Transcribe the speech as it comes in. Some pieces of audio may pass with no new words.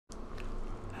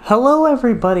Hello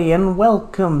everybody and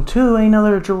welcome to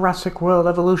another Jurassic World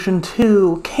Evolution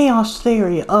 2 Chaos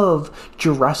Theory of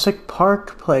Jurassic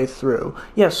Park playthrough.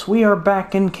 Yes, we are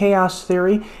back in Chaos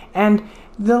Theory, and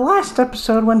the last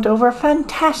episode went over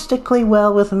fantastically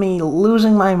well with me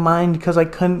losing my mind because I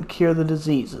couldn't cure the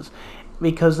diseases,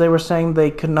 because they were saying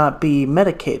they could not be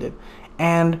medicated.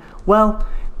 And, well,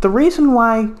 the reason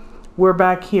why we're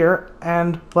back here,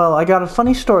 and, well, I got a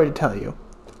funny story to tell you.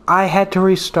 I had to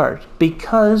restart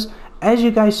because, as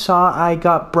you guys saw, I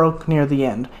got broke near the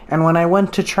end. And when I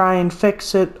went to try and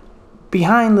fix it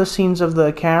behind the scenes of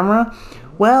the camera,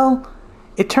 well,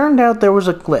 it turned out there was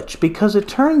a glitch. Because it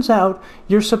turns out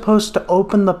you're supposed to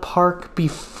open the park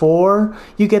before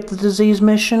you get the disease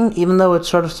mission, even though it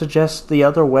sort of suggests the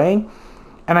other way.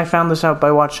 And I found this out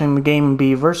by watching the game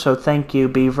Beaver, so thank you,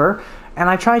 Beaver. And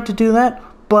I tried to do that,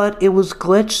 but it was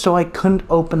glitched, so I couldn't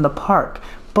open the park.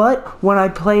 But when I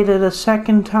played it a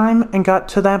second time and got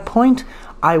to that point,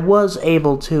 I was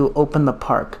able to open the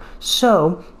park.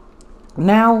 So,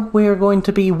 now we are going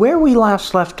to be where we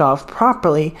last left off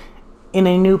properly in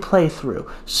a new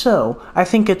playthrough. So, I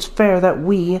think it's fair that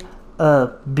we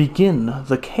begin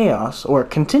the chaos, or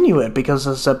continue it, because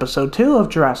this is episode 2 of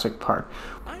Jurassic Park.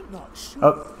 I'm not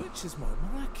sure which is more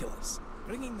miraculous,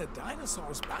 bringing the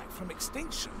dinosaurs back from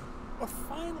extinction, or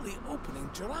finally opening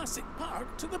Jurassic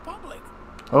Park to the public.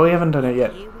 Oh, we haven't done it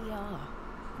yet. Here we are.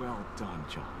 Well done,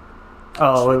 John.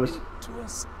 Oh, it was... To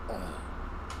us all,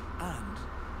 and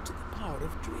to the power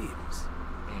of dreams.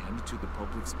 And to the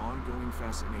public's ongoing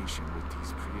fascination with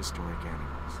these prehistoric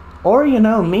animals. Or, you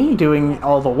know, me doing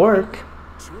all the work.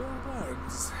 True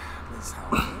words, Miss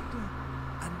Howard.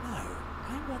 And now,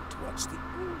 I want to watch the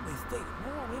only thing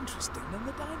more interesting than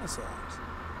the dinosaurs.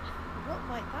 What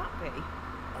might that be?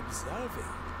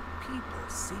 Observing people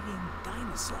seeing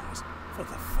dinosaurs for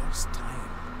the first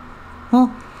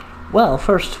time. Well,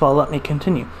 first of all, let me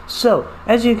continue. So,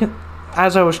 as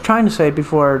I was trying to say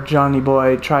before Johnny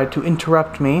Boy tried to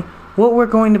interrupt me, what we're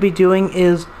going to be doing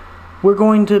is, we're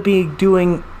going to be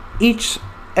doing each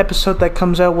episode that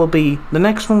comes out the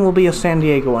next one will be a San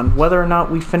Diego one. Whether or not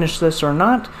we finish this or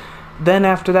not, then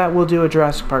after that we'll do a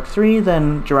Jurassic Park 3,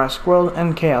 then Jurassic World,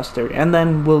 and Chaos Theory, and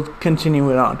then we'll continue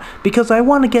it on. Because I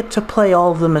want to get to play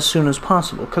all of them as soon as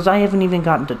possible, because I haven't even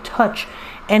gotten to touch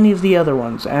any of the other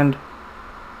ones, and...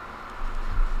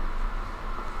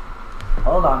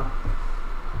 Hold on.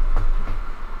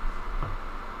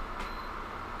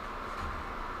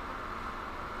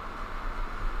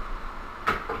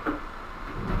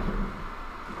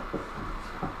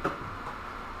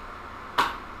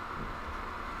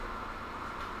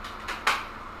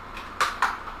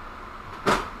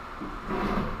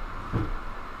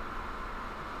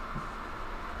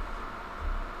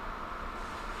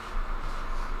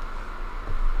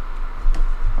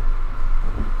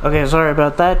 Okay, sorry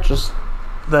about that, just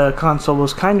the console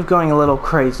was kind of going a little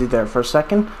crazy there for a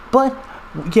second, but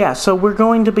yeah, so we're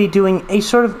going to be doing a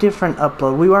sort of different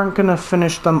upload. We aren't going to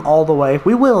finish them all the way.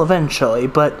 We will eventually,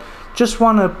 but just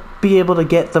want to be able to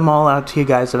get them all out to you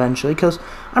guys eventually, because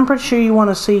I'm pretty sure you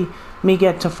want to see me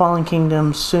get to Fallen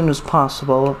Kingdom as soon as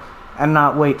possible and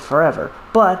not wait forever.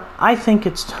 But I think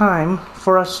it's time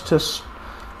for us to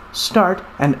start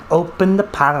and open the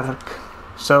park.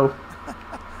 So...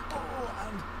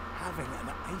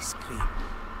 Ice cream.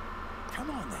 Come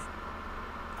on then.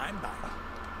 I'm back.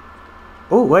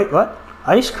 Oh, wait, what?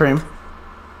 Ice cream?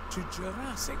 To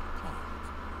Jurassic Park.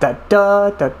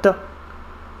 Da-da-da-da.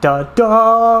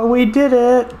 We did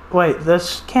it! Wait,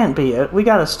 this can't be it. We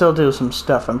gotta still do some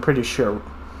stuff, I'm pretty sure.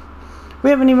 We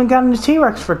haven't even gotten to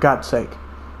T-Rex, for God's sake.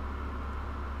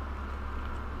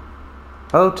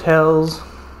 Hotels.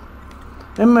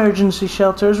 Emergency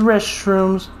shelters.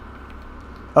 Restrooms.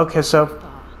 Okay, so...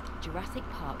 Jurassic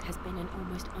Park has been an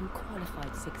almost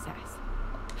unqualified success.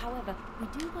 However, we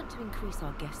do want to increase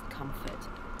our guest comfort.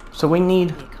 So we need...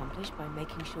 This can be accomplished by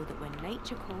making sure that when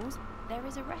nature calls, there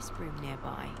is a restroom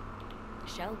nearby.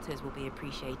 Shelters will be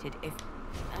appreciated if,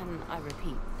 and I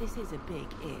repeat, this is a big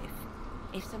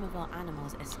if some of our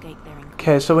animals escape their...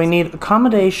 Okay, so we need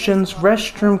accommodations,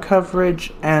 restroom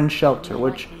coverage, and shelter,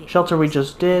 which shelter we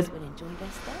just did.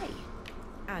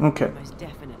 Okay. We most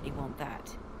definitely want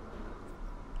that.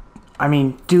 I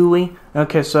mean, do we?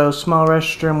 Okay, so small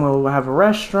restroom, we'll have a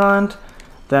restaurant,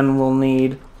 then we'll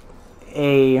need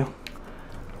a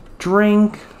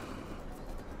drink,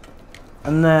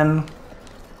 and then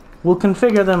we'll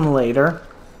configure them later,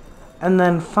 and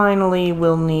then finally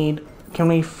we'll need,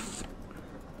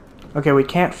 okay, we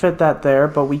can't fit that there,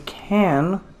 but we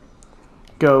can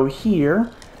go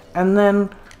here, and then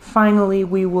finally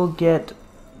we will get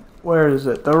Where is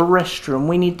it? The restroom.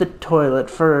 We need the toilet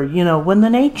for, you know, when the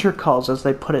nature calls, as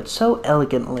they put it so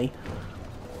elegantly.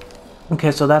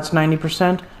 Okay, so that's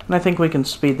 90%, and I think we can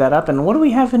speed that up. And what do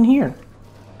we have in here?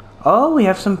 Oh, we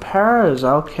have some paras.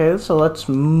 Okay, so let's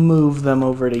move them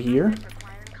over to here.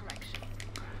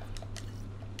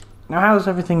 Now, how's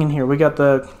everything in here? We got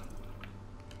the...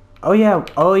 Oh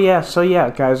yeah, so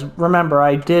yeah, guys, remember,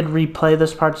 I did replay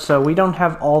this part, so we don't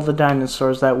have all the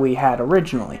dinosaurs that we had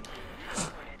originally.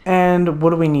 And what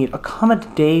do we need?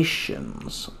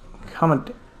 Accommodations.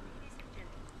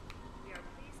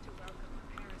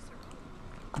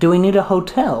 Do we need a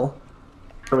hotel?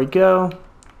 There we go.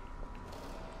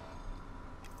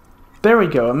 There we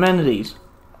go, amenities.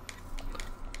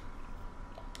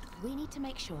 We need to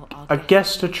make sure our A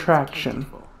guest attraction.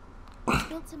 We've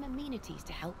built some amenities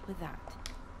to help with that.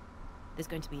 There's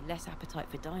going to be less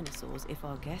appetite for dinosaurs if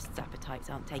our guests'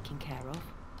 appetites aren't taken care of.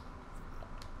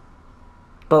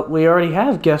 But we already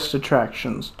have guest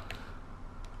attractions.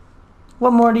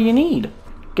 What more do you need?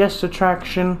 Guest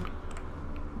attraction,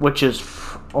 which is...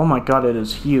 oh my god, it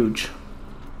is huge.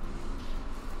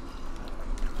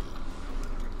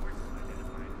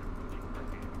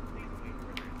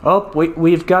 Oh,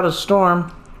 we've got a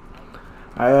storm.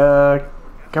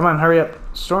 Come on, hurry up.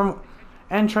 Storm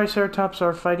and Triceratops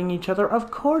are fighting each other.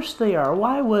 Of course they are.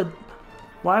 Why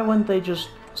wouldn't they just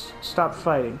stop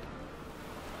fighting?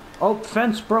 Oh,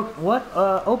 fence broke. What?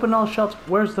 Open all shelves.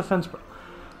 Where's the fence?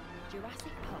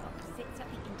 Jurassic Park sits at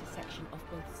the intersection of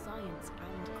both science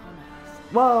and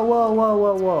commerce. Whoa, whoa, whoa,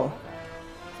 whoa, whoa.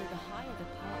 So the higher the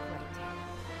park rating, the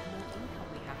more income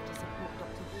we have to support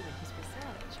Dr. Wu and his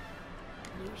research.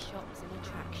 New shops and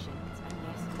attractions, and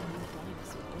yes, new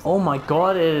dinosaurs. Oh my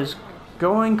god, it is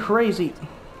going crazy.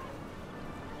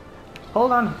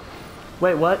 Hold on.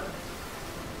 Wait, what?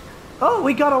 Oh,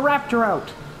 we got a raptor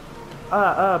out.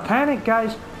 Panic,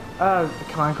 guys.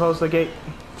 Come on, close the gate.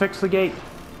 Fix the gate.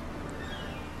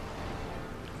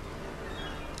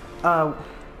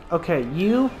 Okay,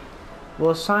 we'll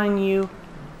assign you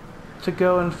to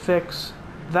go and fix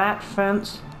that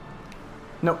fence.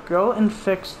 No, go and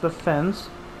fix the fence.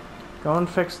 Go and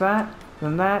fix that,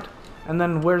 then that, and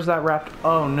then where's that raptor?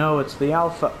 Oh no, it's the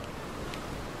alpha.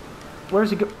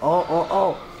 Where's he go?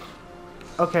 Oh.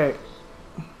 Okay.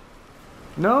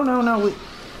 No,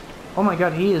 oh my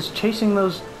god, he is chasing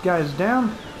those guys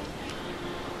down.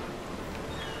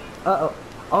 Uh-oh.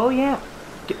 Oh yeah.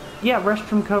 Yeah,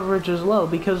 restroom coverage is low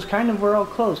because kind of we're all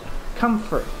closed.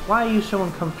 Comfort. Why are you so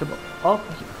uncomfortable? Oh,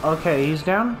 okay, he's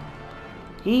down.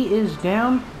 He is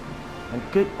down. And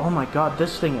good. Oh my god,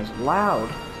 this thing is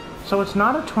loud. So it's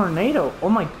not a tornado. Oh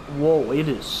my. Whoa, it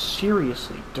is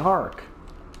seriously dark.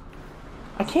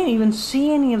 I can't even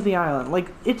see any of the island.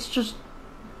 Like, it's just...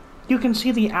 You can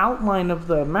see the outline of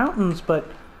the mountains, but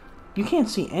you can't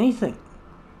see anything.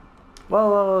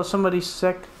 Whoa, somebody's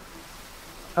sick.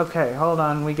 Okay, hold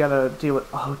on, we gotta deal with...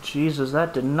 Oh, Jesus,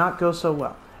 that did not go so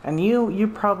well. And you're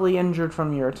probably injured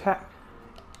from your attack.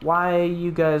 Why are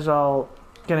you guys all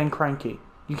getting cranky?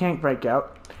 You can't break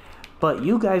out. But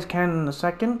you guys can in a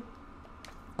second.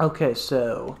 Okay,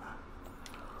 so...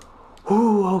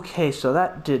 Ooh, okay, so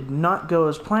that did not go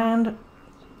as planned.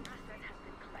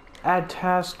 Add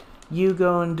task. You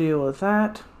go and deal with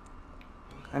that.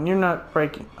 And you're not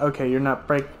breaking. Okay, you're not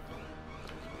break.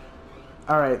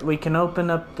 Alright, we can open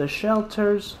up the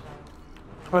shelters.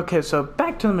 Okay, so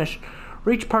back to the mission.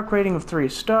 Reach park rating of 3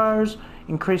 stars.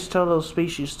 Increase total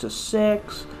species to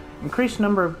 6. Increase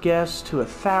number of guests to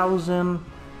 1,000.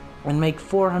 And make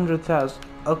 400,000.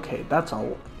 Okay, that's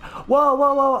all. Whoa.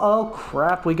 Oh,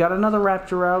 crap. We got another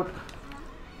raptor out.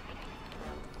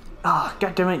 Ah,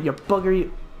 goddammit, you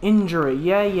bugger. Injury.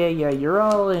 Yeah. You're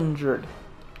all injured.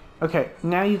 Okay,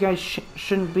 now you guys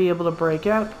shouldn't be able to break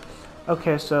out.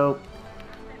 Okay, so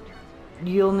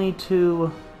you'll need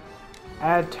to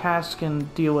add task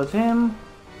and deal with him.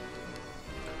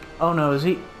 Oh no, is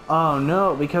he? Oh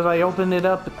no, because I opened it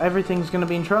up, everything's gonna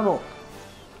be in trouble.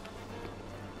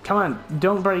 Come on,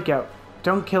 don't break out.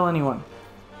 Don't kill anyone.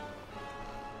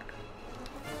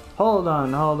 Hold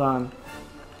on.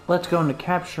 Let's go into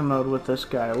capture mode with this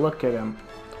guy. Look at him.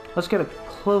 Let's get a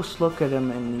close look at him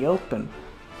in the open.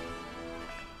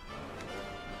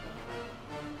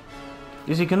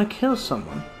 Is he gonna kill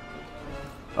someone?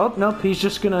 Oh, nope, he's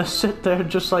just gonna sit there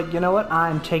just like, you know what?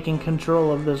 I'm taking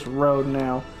control of this road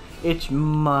now. It's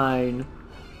mine.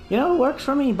 You know, it works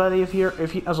for me, buddy.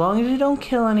 As long as you don't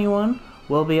kill anyone,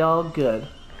 we'll be all good.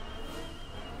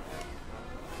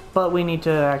 But we need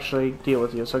to actually deal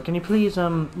with you. So can you please,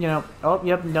 you know, oh,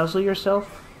 yep, nuzzle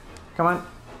yourself. Come on,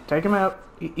 take him out.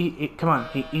 Come on,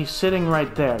 he's sitting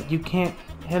right there. You can't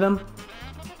hit him.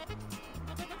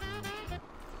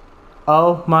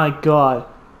 Oh my god.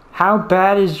 How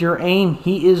bad is your aim?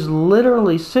 He is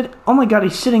literally sitting... Oh my god,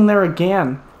 he's sitting there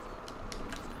again.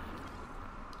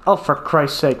 Oh, for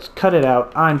Christ's sakes, cut it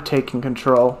out. I'm taking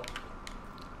control.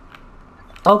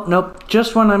 Oh, nope.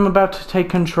 Just when I'm about to take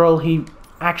control, he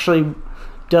actually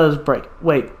does break.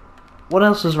 Wait, what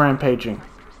else is rampaging?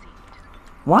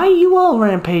 Why are you all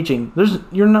rampaging?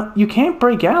 You can't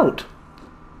break out.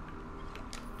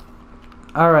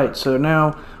 Alright, so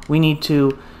now we need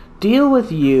to deal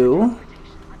with you.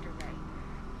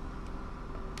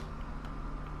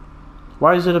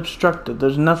 Why is it obstructed?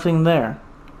 There's nothing there.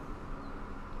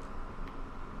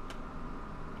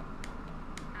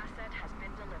 Asset has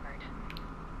been delivered.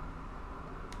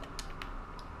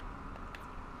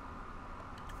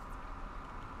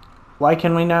 Why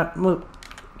can we not move?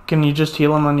 Can you just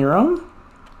heal him on your own?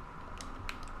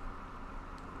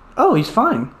 Oh, he's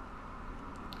fine.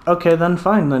 Okay, then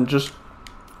fine, then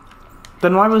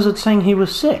Then why was it saying he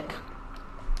was sick?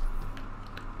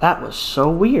 That was so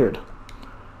weird.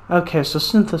 Okay, so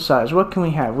synthesize. What can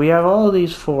we have? We have all of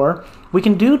these four. We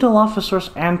can do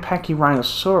Dilophosaurus and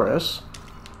Pachyrhinosaurus.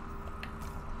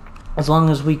 As long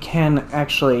as we can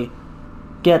actually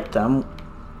get them.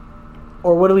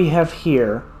 Or what do we have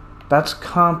here? That's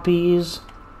Compies.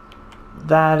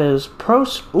 That is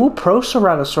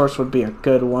Proceratosaurus would be a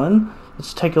good one.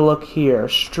 Let's take a look here.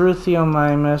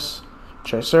 Struthiomimus.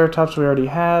 Triceratops we already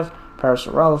have.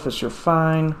 Parasaurolophus, you're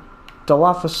fine.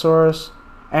 Dilophosaurus.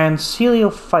 And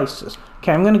Coelophysis.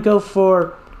 Okay, I'm gonna go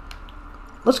for...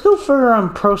 Let's go for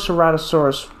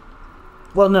Proceratosaurus.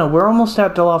 Well, no, we're almost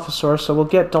at Dilophosaurus, so we'll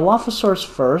get Dilophosaurus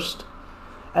first.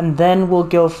 And then we'll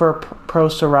go for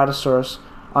Proceratosaurus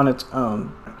on its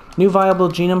own. New viable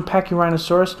genome,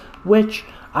 Pachyrhinosaurus, which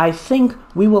I think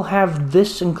we will have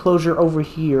this enclosure over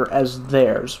here as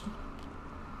theirs.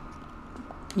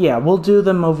 Yeah, we'll do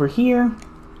them over here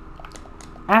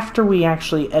after we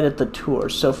actually edit the tour.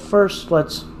 So first,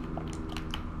 let's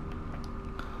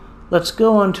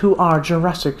go on to our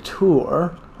Jurassic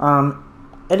tour.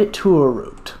 Edit tour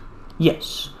route.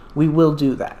 Yes, we will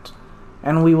do that.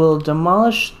 And we will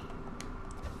demolish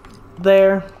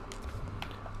there,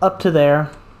 up to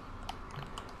there,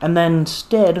 and then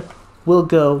instead we'll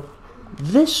go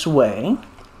this way,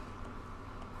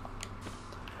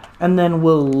 and then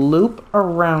we'll loop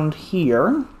around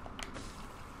here,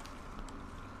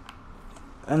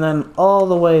 and then all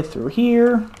the way through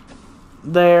here,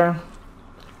 there,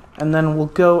 and then we'll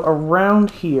go around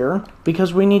here,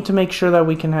 because we need to make sure that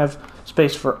we can have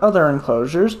space for other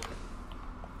enclosures.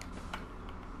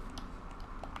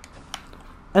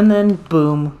 And then,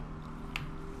 boom,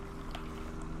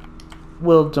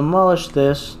 we'll demolish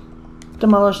this,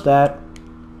 demolish that,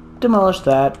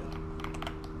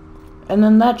 and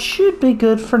then that should be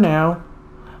good for now,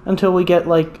 until we get,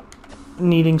 like,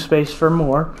 needing space for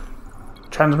more.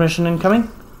 Transmission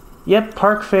incoming? Yep,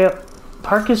 Park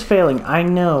is failing. I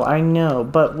know,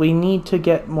 but we need to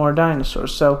get more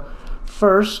dinosaurs. So,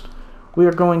 first, we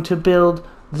are going to build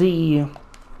the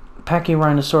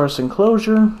Pachyrhinosaurus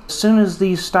enclosure. As soon as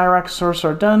these Styracosaurus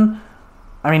are done,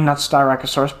 I mean, not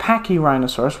Styracosaurus,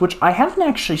 Pachyrhinosaurus, which I haven't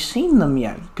actually seen them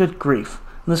yet. Good grief.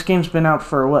 And this game's been out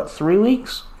for, what, 3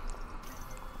 weeks?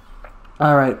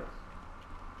 Alright.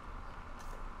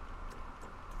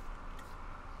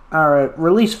 Alright,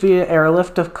 release via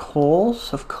airlift of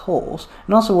coals.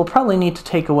 And also, we'll probably need to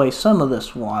take away some of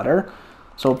this water.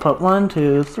 So we'll put 1,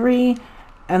 2, 3,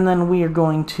 and then we are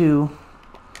going to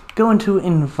go into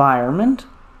environment.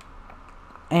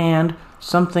 And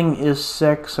something is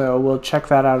sick, so we'll check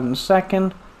that out in a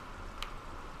second.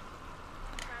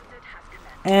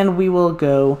 And we will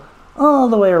go all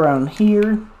the way around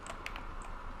here.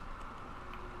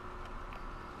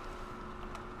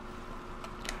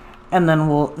 And then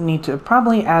we'll need to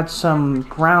probably add some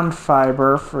ground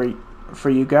fiber for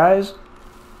you guys.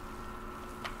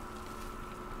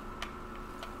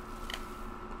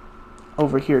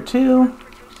 Over here too.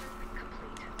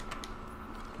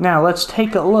 Now let's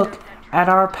take a look at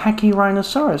our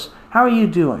Pachyrhinosaurus. How are you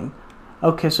doing?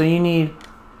 Okay, so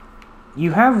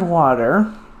you have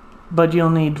water, but you'll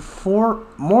need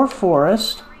more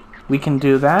forest. We can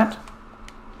do that.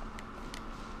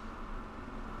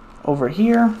 Over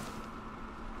here.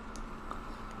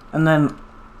 And then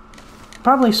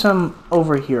probably some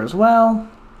over here as well.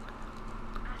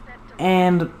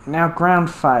 And now ground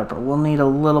fiber. We'll need a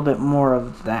little bit more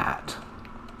of that,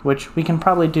 which we can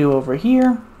probably do over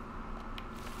here.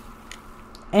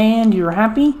 And you're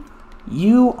happy?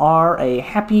 You are a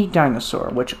happy dinosaur,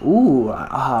 which,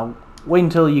 wait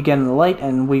until you get in the light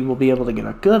and we will be able to get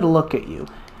a good look at you.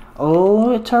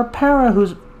 Oh, it's our para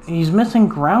he's missing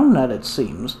ground nut, it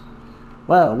seems.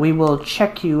 Well, we will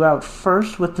check you out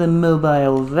first with the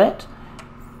mobile vet.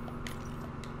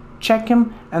 Check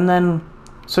him, and then...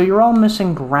 So you're all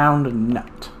missing ground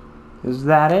nut. Is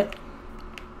that it?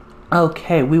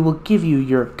 Okay, we will give you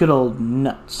your good old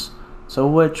nuts. So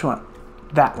which one?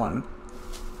 That one.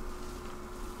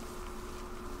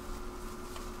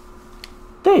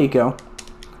 There you go.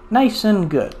 Nice and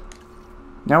good.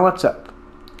 Now what's up?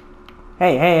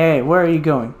 Hey, where are you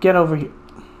going? Get over here.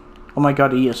 Oh my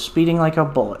god, he is speeding like a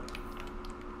bullet.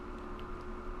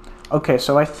 Okay,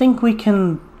 so I think we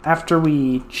can, after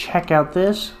we check out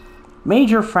this,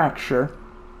 major fracture,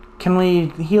 can we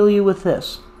heal you with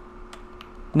this?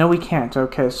 No, we can't.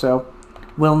 Okay, so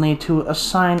we'll need to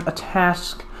assign a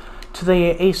task to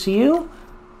the ACU.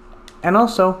 And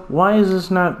also, why is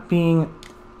this not being...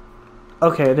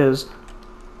 Okay, it is.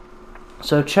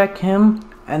 So check him,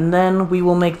 and then we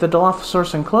will make the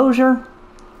Dilophosaurus enclosure,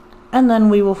 and then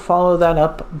we will follow that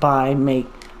up by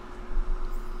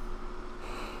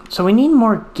So we need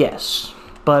more guests,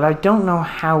 but I don't know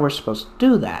how we're supposed to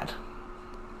do that.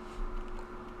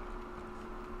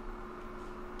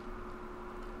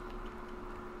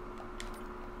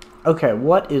 Okay,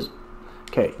 what is...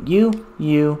 Okay, you,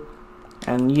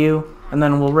 and you, and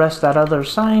then we'll rest that other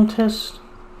scientist.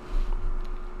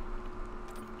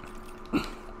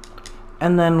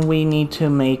 And then we need to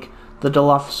make the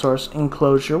Dilophosaurus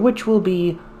enclosure, which will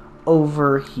be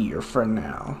over here for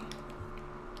now.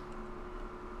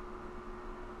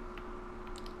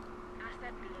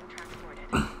 Asset being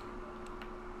transported.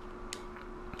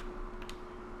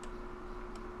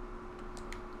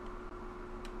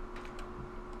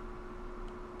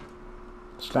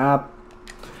 Stop.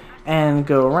 And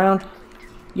go around.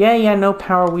 Yeah, no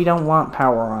power. We don't want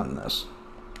power on this.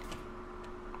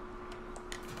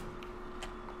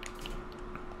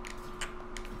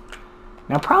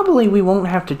 Now probably we won't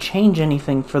have to change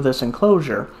anything for this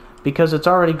enclosure, because it's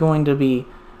already going to be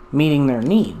meeting their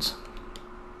needs.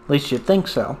 At least you'd think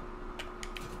so.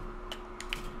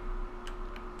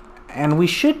 And we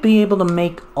should be able to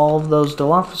make all of those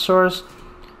Dilophosaurus,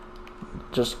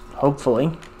 just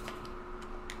hopefully.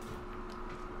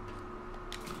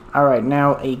 Alright,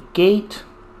 now a gate.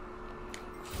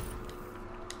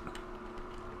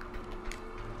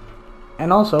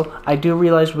 And also, I do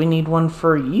realize we need one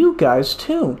for you guys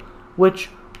too, which,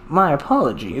 my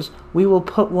apologies, we will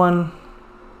put one,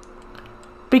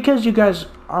 because you guys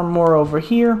are more over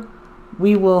here,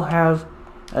 we will have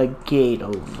a gate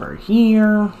over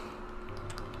here.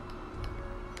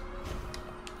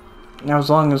 Now as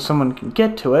long as someone can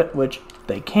get to it, which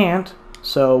they can't,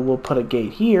 so we'll put a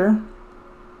gate here.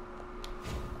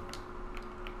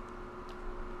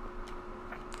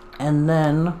 And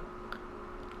then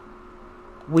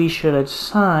we should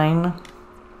assign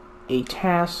a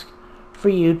task for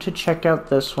you to check out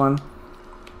this one.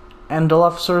 And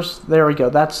Dilophosaurus, there we go,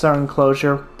 that's their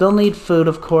enclosure. They'll need food,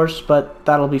 of course, but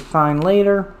that'll be fine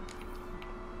later.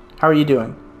 How are you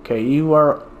doing? Okay, you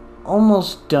are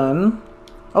almost done.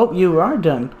 Oh, you are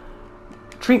done.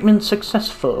 Treatment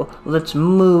successful. Let's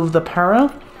move the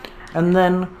para, and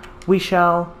then we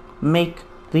shall make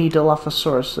the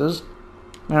Dilophosauruses.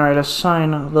 Alright,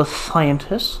 assign the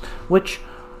scientists, which...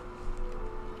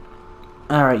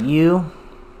 Alright, you...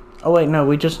 Oh wait, no,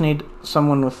 we just need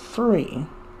someone with 3.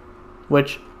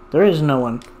 Which, there is no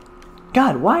one.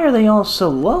 God, why are they all so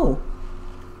low?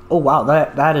 Oh wow,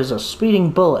 that is a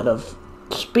speeding bullet of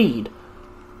speed.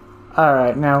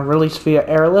 Alright, now release via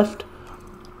airlift.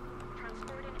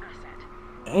 Transporting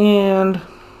asset. And...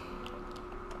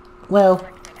 Well,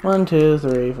 1, 2,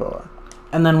 3, 4.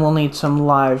 And then we'll need some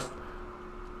live...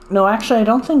 No, actually, I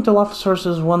don't think Dilophosaurus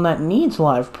is one that needs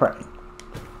live prey.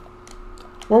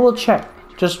 Well, we'll check.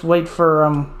 Just wait for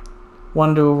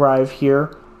one to arrive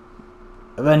here.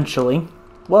 Eventually.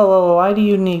 Whoa, why do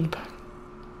you need...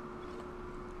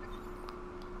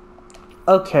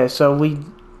 Okay, so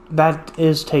that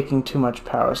is taking too much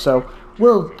power, so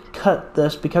we'll cut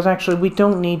this, because actually we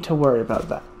don't need to worry about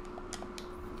that.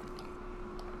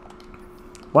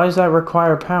 Why does that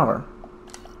require power?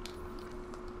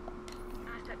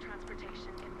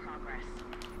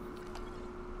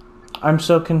 I'm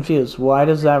so confused. Why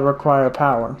does that require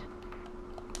power?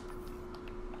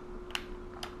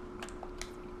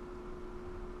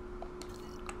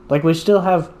 Like, we still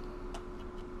have...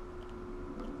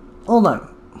 Hold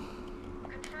on.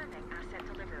 Confirming asset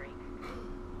delivery.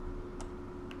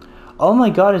 Oh my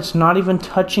god, it's not even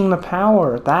touching the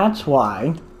power. That's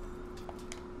why.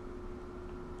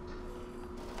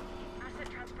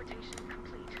 Asset transportation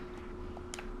complete.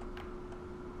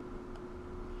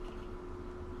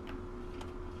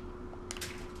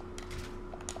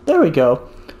 There we go.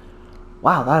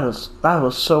 Wow, that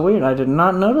was so weird. I did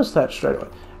not notice that straight away.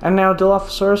 And now,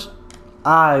 Dilophosaurus?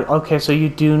 Okay, so you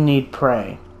do need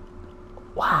prey.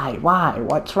 Why? Why?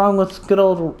 What's wrong with good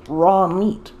old raw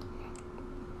meat?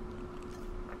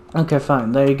 Okay,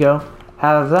 fine. There you go.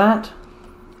 Have that.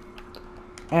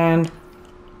 And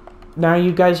now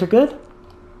you guys are good?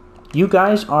 You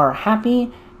guys are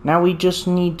happy. Now we just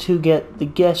need to get the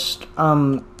guest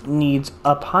needs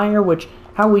up higher, which,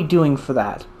 how are we doing for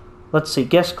that? Let's see,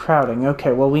 guest crowding.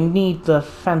 Okay, well we need the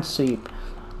fancy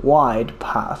wide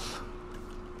path.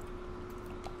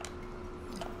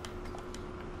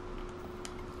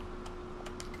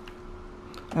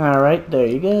 Alright, there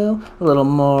you go. A little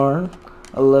more,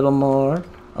 a little more,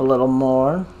 a little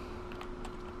more.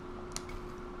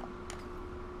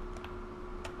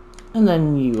 And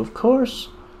then you, of course.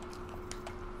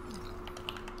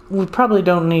 We probably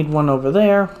don't need one over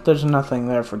there. There's nothing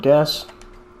there for guests.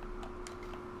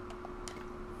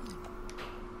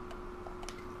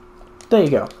 There you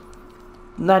go.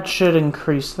 That should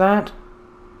increase that.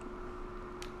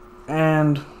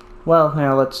 And, well,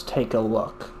 now let's take a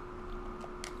look.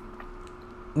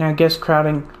 Now, guest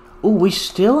crowding. Ooh, we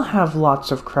still have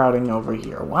lots of crowding over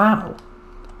here. Wow.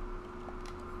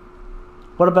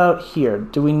 What about here?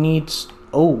 Do we need...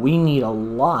 Oh, we need a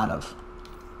lot of...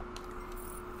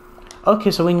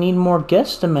 Okay, so we need more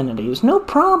guest amenities. No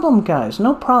problem, guys.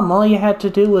 No problem. All you had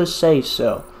to do was say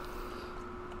so.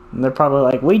 And they're probably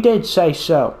like, we did say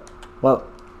so. Well,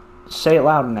 say it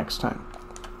louder next time.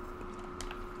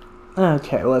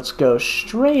 Okay, let's go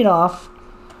straight off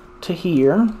to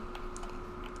here.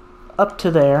 Up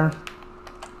to there.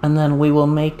 And then we will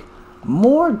make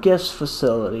more guest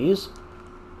facilities.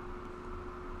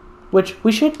 Which,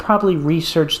 we should probably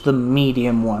research the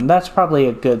medium one. That's probably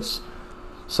a good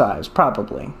size,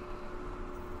 probably.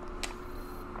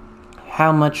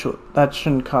 How much? That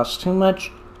shouldn't cost too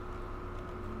much.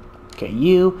 Okay,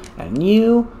 you and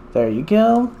you. There you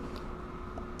go.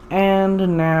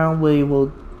 And now we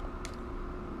will...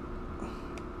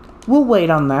 We'll wait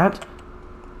on that.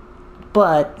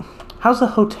 But, how's the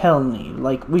hotel need?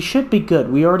 Like, we should be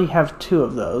good. We already have 2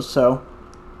 of those, so...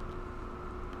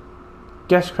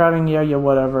 Guest crowding, yeah,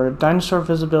 whatever. Dinosaur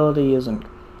visibility isn't.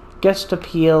 Guest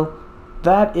appeal,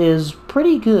 that is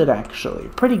pretty good, actually.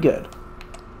 Pretty good.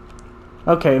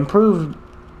 Okay, improved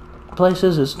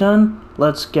places is done.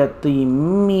 Let's get the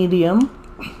medium,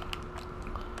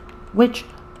 which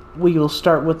we will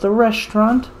start with the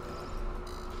restaurant.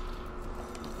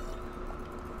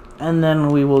 And then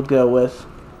we will go with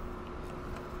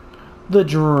the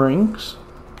drinks,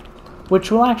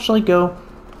 which will actually go...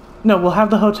 No, we'll have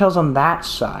the hotels on that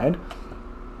side.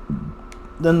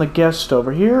 Then the guest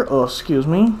over here. Oh, excuse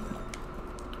me.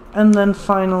 And then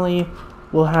finally,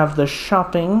 we'll have the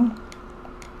shopping.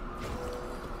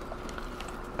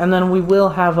 And then we will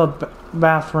have a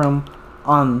bathroom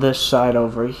on this side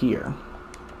over here.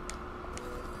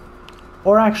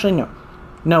 Or actually, no.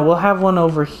 No, we'll have one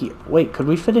over here. Wait, could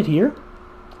we fit it here?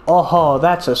 Oh,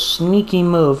 that's a sneaky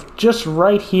move. Just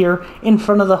right here in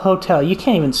front of the hotel. You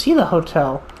can't even see the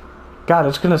hotel. God,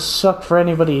 it's gonna suck for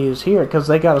anybody who's here, because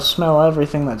they gotta smell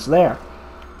everything that's there.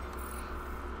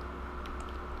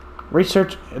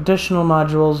 Research additional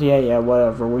modules, yeah,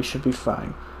 whatever, we should be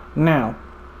fine. Now,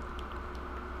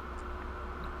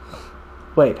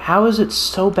 wait, how is it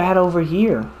so bad over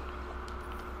here?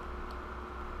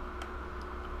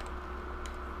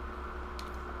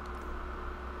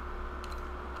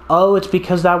 Oh, it's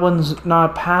because that one's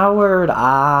not powered.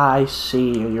 Ah, I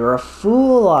see. You're a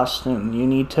fool, Austin. You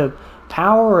need to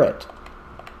power it.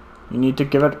 You need to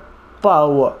give it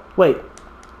power. Wait,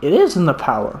 it is in the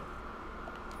power.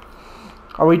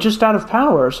 Are we just out of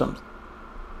power or something?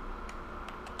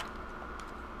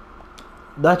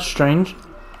 That's strange.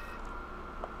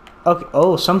 Okay,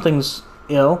 oh, something's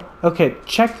ill. Okay,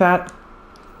 check that.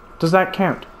 Does that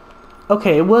count?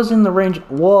 Okay, it was in the range.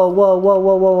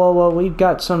 Whoa. We've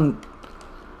got some...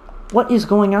 What is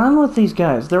going on with these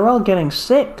guys? They're all getting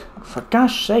sick. For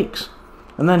gosh sakes.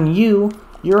 And then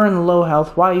you're in low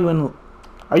health. Why are you in...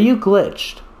 Are you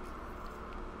glitched?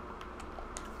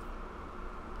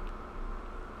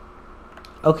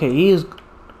 Okay, he is...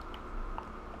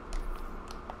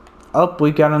 Oh,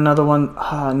 we got another one.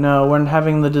 Ah, no, we're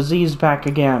having the disease back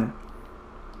again.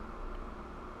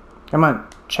 Come on,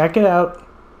 check it out.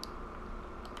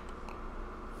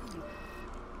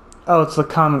 Oh, it's the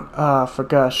common... for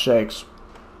gosh sakes.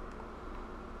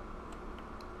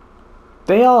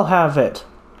 They all have it.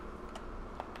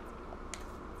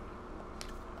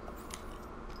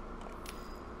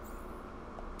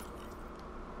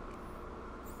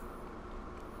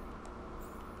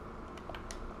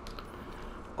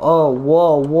 Oh,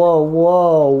 whoa, whoa,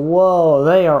 whoa, whoa.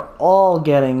 They are all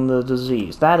getting the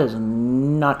disease. That is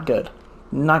not good.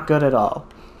 Not good at all.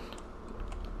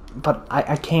 But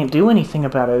I can't do anything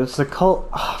about it. It's the cult.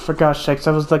 Oh, for gosh sakes,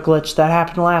 that was the glitch that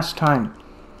happened last time.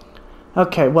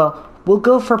 Okay, well, we'll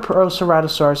go for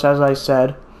Proceratosaurus, as I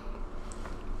said.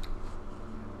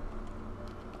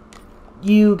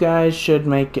 You guys should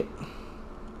make it.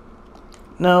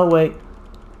 No, wait.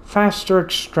 Faster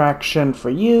extraction for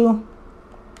you.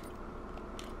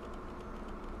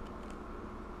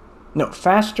 No,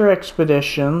 faster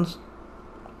expeditions.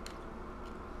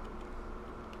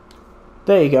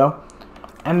 There you go.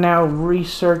 And now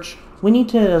research. We need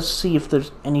to see if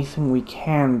there's anything we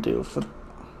can do for,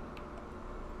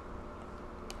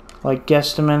 like,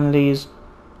 guest amenities.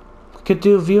 We could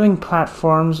do viewing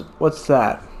platforms. What's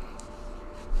that?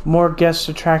 More guest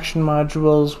attraction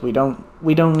modules. We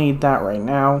don't need that right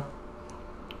now.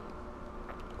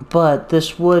 But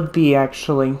this would be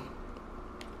actually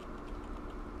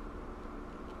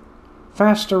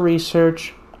faster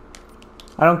research.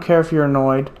 I don't care if you're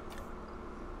annoyed.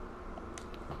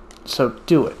 So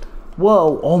do it.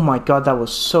 Whoa, oh my god, that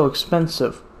was so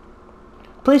expensive.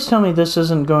 Please tell me this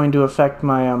isn't going to affect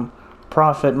my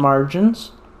profit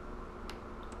margins.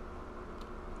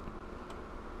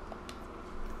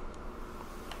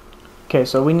 Okay,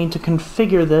 so we need to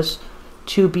configure this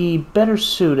to be better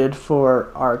suited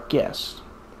for our guests.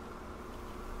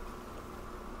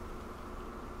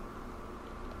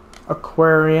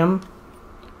 Aquarium.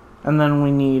 And then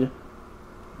we need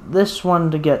this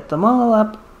one to get them all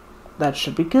up. That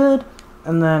should be good.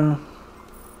 And then,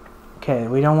 okay,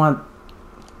 we don't want...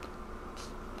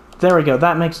 There we go.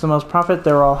 That makes the most profit.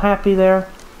 They're all happy there.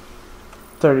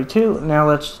 32. Now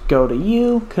let's go to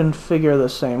you. Configure the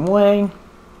same way.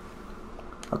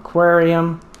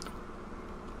 Aquarium.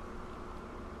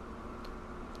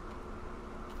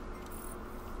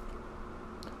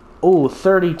 Oh,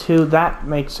 32. That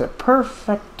makes it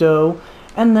perfecto.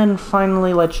 And then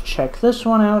finally, let's check this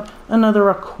one out. Another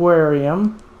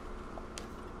aquarium.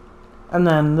 And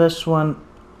then this one.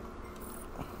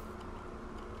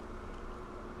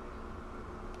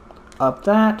 Up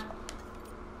that.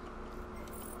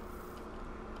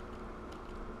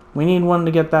 We need one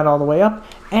to get that all the way up.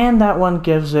 And that one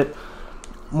gives it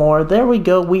more. There we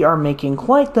go. We are making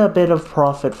quite a bit of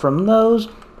profit from those.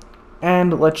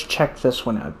 And let's check this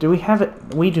one out. Do we have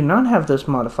it? We do not have this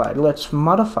modified. Let's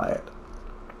modify it.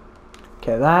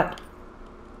 Okay, that.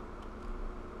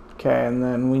 Okay, and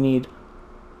then we need...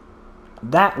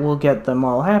 That will get them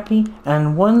all happy.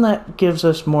 And one that gives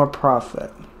us more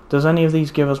profit. Does any of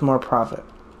these give us more profit?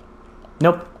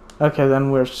 Nope. Okay, then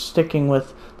we're sticking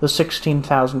with the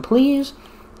 16,000, please.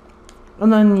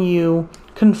 And then you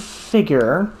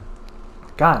configure...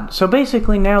 God, so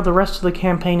basically now the rest of the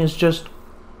campaign is just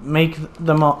make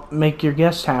your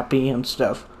guests happy and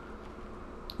stuff.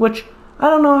 Which, I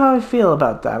don't know how I feel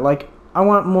about that. Like, I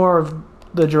want more of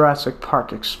the Jurassic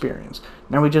Park experience.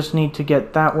 Now we just need to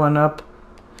get that one up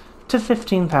to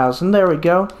 15,000. There we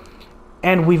go.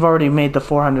 And we've already made the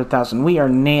 400,000. We are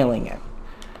nailing it.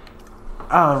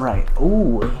 Alright.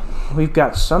 Ooh, we've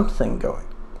got something going.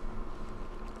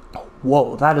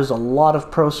 Whoa, that is a lot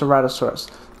of Proceratosaurus.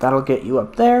 That'll get you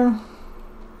up there.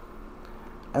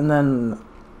 And then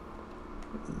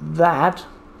that.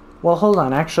 Well, hold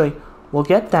on. Actually, we'll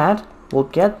get that. We'll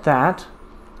get that.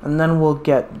 And then we'll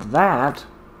get that.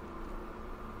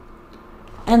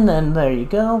 And then there you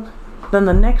go. Then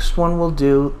the next one we'll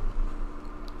do...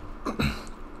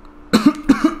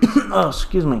 Oh,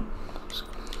 excuse me.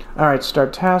 Alright,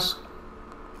 start task.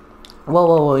 Whoa,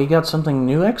 whoa, whoa. You got something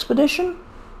new, Expedition?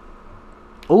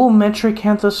 Oh,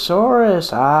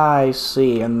 Metricanthosaurus. I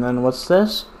see. And then what's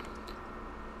this?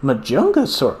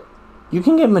 Majungasaurus. You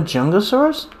can get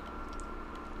Majungasaurus?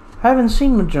 I haven't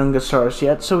seen Majungasaurus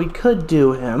yet, so we could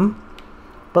do him.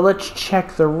 But let's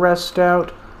check the rest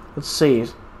out. Let's see.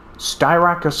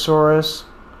 Styracosaurus,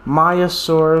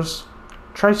 Myosaurus,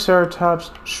 Triceratops,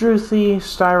 Shruthi,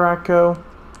 Styraco,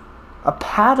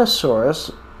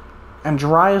 Apatosaurus, and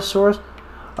Dryosaurus.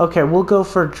 Okay, we'll go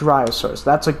for Dryosaurus.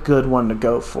 That's a good one to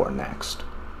go for next.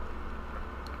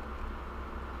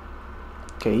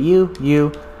 Okay,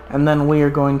 you, and then we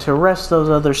are going to arrest those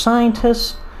other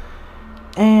scientists.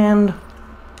 And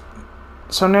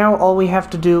so now all we have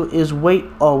to do is wait.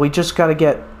 Oh, we just got to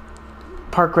get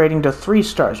park rating to 3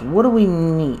 stars. What do we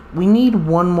need? We need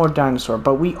one more dinosaur,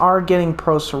 but we are getting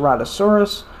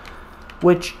Proceratosaurus,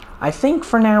 which I think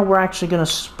for now we're actually going to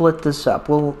split this up.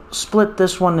 We'll split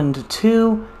this one into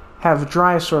 2, have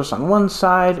Dryosaurus on one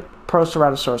side,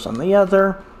 Proceratosaurus on the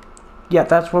other. Yeah,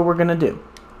 that's what we're going to do.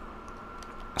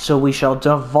 So we shall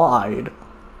divide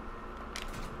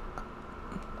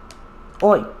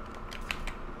Oi!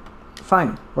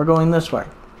 Fine, we're going this way.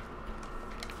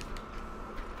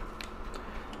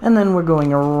 And then we're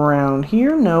going around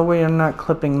here. No, we are not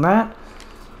clipping that.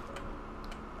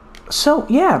 So,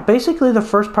 yeah, basically the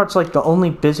first part's like the only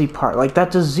busy part. Like,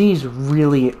 that disease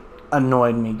really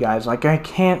annoyed me, guys. Like, I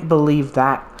can't believe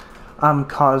that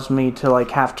caused me to,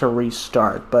 like, have to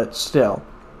restart. But still,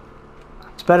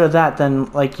 it's better that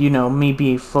than, like, you know, me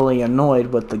be fully annoyed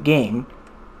with the game.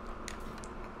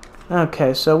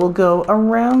 Okay, so we'll go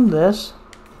around this.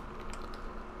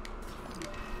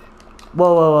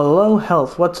 Whoa, whoa, whoa, low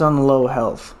health. What's on low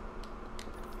health?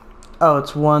 Oh,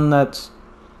 it's one that's...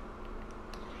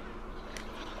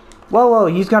 Whoa, whoa,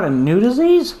 he's got a new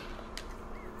disease?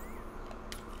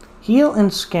 Heal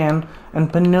and scan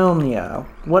and pneumonia.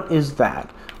 What is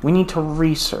that? We need to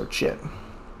research it.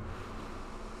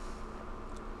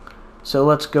 So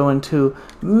let's go into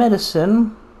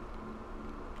medicine.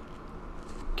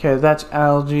 Okay, that's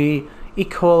algae, E.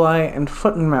 coli, and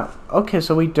foot and mouth. Okay,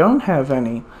 so we don't have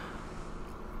any.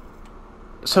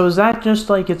 So is that just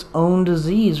like its own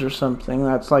disease or something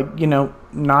that's like, you know,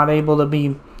 not able to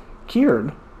be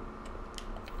cured?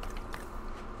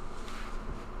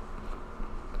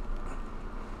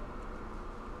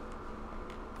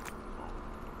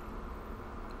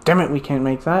 Damn it, we can't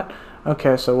make that.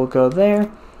 Okay, so we'll go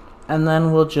there, and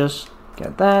then we'll just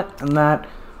get that and that.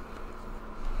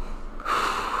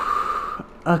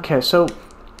 Okay, so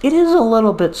it is a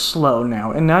little bit slow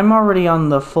now, and I'm already on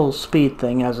the full speed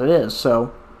thing as it is,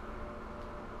 so...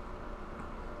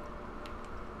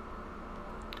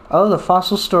 Oh, the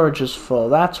fossil storage is full,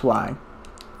 that's why.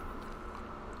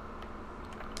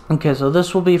 Okay, so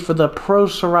this will be for the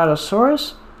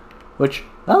Proceratosaurus, which,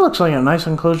 that looks like a nice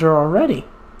enclosure already.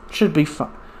 Should be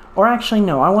fun. Or actually,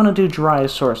 no, I want to do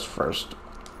Dryosaurus first.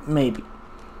 Maybe.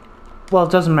 Well,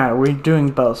 it doesn't matter, we're doing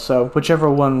both, so whichever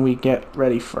one we get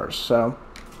ready first, so...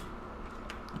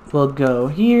 We'll go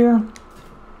here.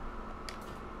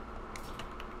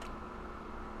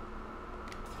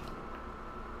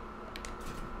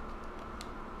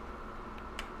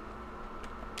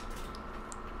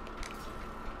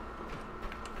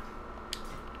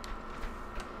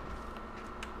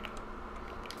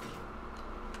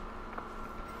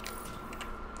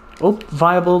 Oh,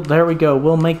 viable, there we go.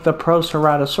 We'll make the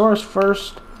Proceratosaurus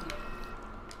first.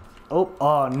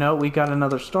 Oh, no, we got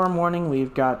another storm warning.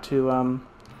 We've got to,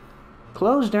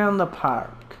 close down the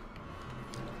park.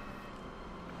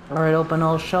 Alright, open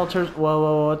all shelters. Whoa,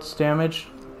 whoa, whoa, it's damaged.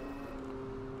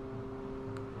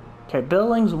 Okay,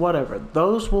 buildings, whatever.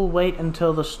 Those will wait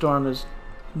until the storm is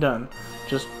done.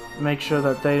 Just make sure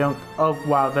that they don't... Oh,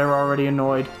 wow, they're already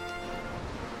annoyed.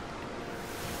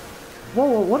 Whoa,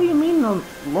 whoa, what do you mean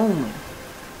lonely?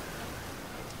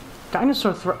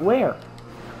 Dinosaur threat, where?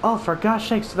 Oh, for gosh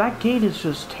sakes, that gate is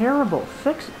just terrible.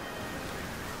 Fix it.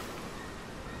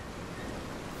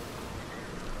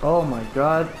 Oh my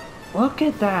god. Look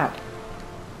at that.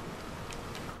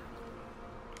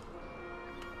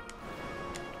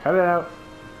 Cut it out.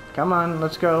 Come on,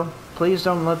 let's go. Please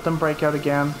don't let them break out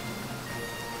again.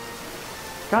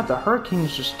 God, the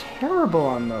hurricane's just terrible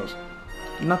on those.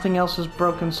 Nothing else is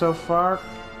broken so far.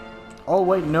 Oh,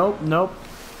 wait, nope, nope.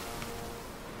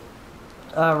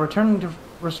 Returning to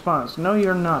response. No,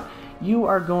 you're not. You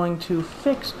are going to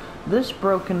fix this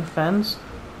broken fence.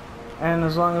 And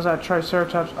as long as that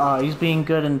Triceratops... Oh, he's being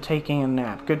good and taking a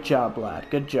nap. Good job, lad.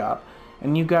 Good job.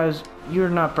 And you guys, you're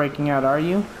not breaking out, are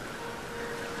you?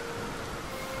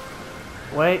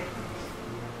 Wait.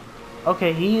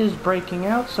 Okay, he is breaking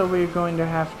out, so we're going to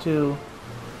have to...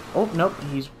 Oh, nope,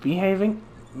 he's behaving.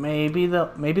 Maybe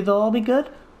they'll all be good?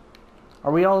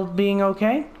 Are we all being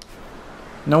okay?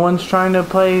 No one's trying to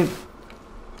play...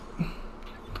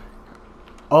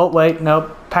 Oh, wait,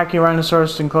 nope.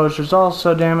 Pachyrhinosaurus enclosure's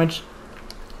also damaged.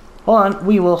 Hold on,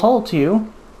 we will halt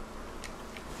you.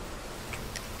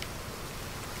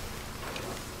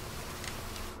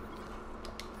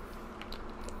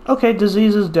 Okay,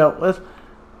 disease is dealt with.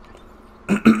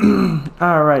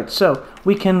 Alright, so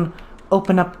we can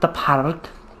open up the park.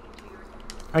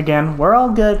 Again, we're all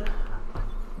good.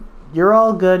 You're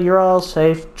all good, you're all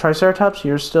safe. Triceratops,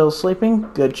 you're still sleeping.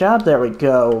 Good job, there we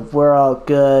go. We're all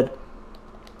good.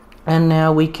 And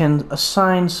now we can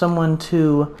assign someone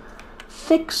to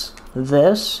fix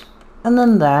this, and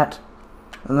then that,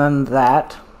 and then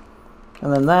that,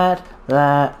 and then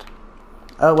that.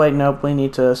 Oh wait, nope, we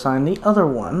need to assign the other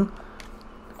one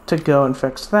to go and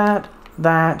fix that.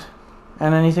 And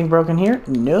anything broken here?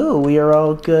 No, we are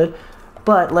all good.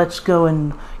 But let's go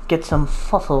and get some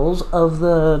fossils of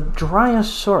the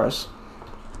Dryosaurus.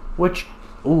 Which,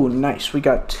 ooh, nice. We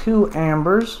got 2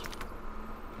 ambers.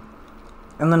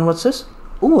 And then what's this?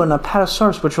 Ooh, an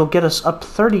Apatosaurus, which will get us up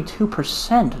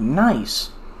 32%. Nice.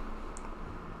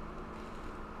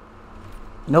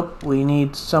 Nope, we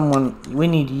need someone. We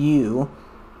need you.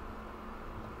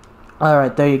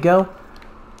 Alright, there you go.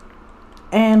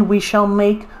 And we shall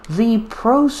make the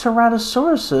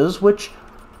Proceratosauruses, which...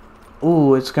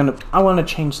 Ooh, it's gonna... I want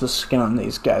to change the skin on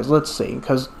these guys. Let's see,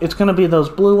 because it's gonna be those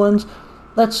blue ones.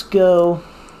 Let's go...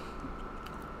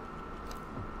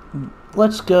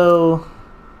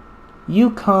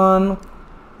 Yukon,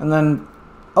 and then...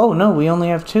 Oh, no, we only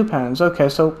have 2 patterns. Okay,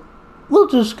 so we'll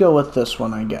just go with this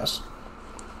one, I guess.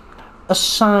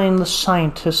 Assign the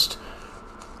scientist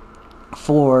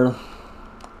for...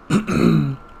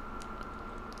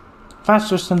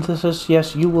 faster synthesis.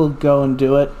 Yes, you will go and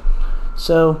do it.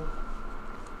 So,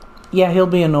 yeah, he'll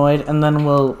be annoyed, and then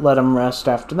we'll let him rest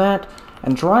after that.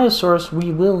 And Dryosaurus,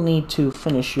 we will need to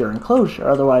finish your enclosure,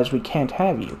 otherwise we can't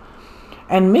have you.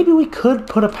 And maybe we could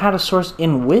put a Apatosaurus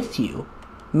in with you.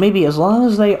 Maybe, as long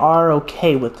as they are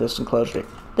okay with this enclosure.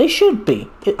 They should be.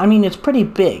 I mean, it's pretty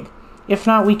big. If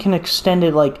not, we can extend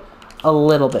it, like, a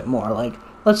little bit more. Like,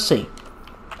 let's see.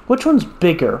 Which one's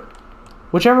bigger?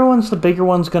 Whichever one's the bigger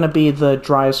one's gonna be the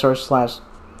Dryosaurus slash...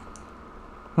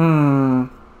 I'm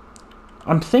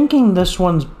thinking this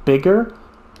one's bigger.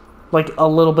 Like, a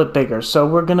little bit bigger. So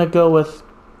we're gonna go with...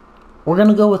 We're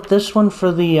gonna go with this one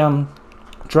for the,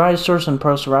 Dryosaurus and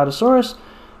Proceratosaurus.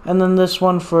 And then this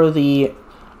one for the,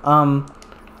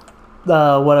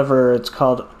 whatever it's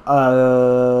called.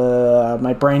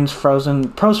 My brain's frozen.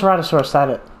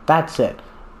 Proceratosaurus, that's it.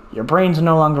 Your brain's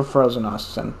no longer frozen,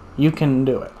 Austin. You can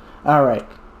do it. Alright,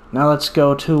 now let's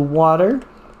go to water,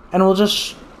 and we'll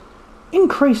just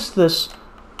increase this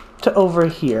to over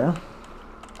here.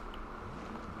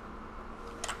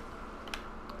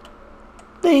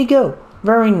 There you go.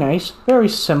 Very nice, very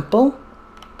simple.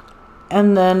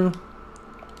 And then,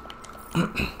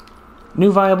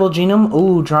 new viable genome.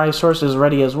 Ooh, Dryosaurus is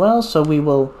ready as well, so we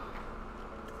will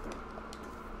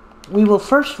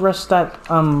first rest that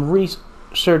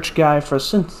research guy for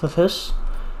synthesis.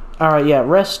 Alright, yeah,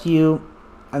 rest you,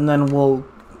 and then we'll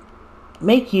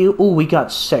make you... Ooh, we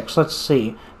got 6. Let's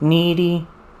see. Needy,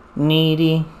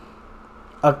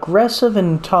 aggressive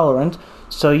and intolerant,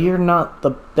 so you're not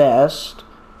the best.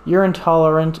 You're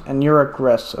intolerant, and you're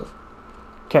aggressive.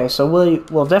 Okay, so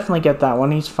we'll definitely get that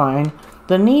one. He's fine.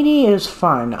 The needy is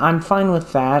fine. I'm fine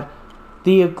with that.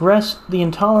 The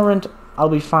intolerant, I'll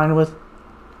be fine with.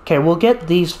 Okay, we'll get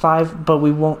these 5, but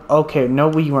we won't... Okay, no,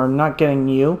 we are not getting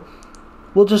you.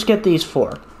 We'll just get these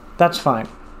 4. That's fine.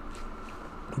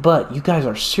 But you guys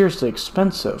are seriously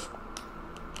expensive.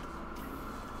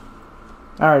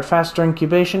 Alright, faster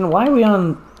incubation. Why are we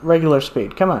on regular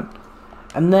speed? Come on.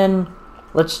 And then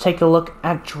let's take a look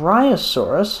at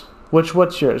Dryosaurus.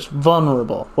 What's yours?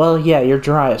 Vulnerable. Well, yeah, you're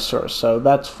Dryosaurus, so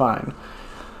that's fine.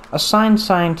 Assign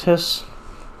scientists.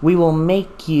 We will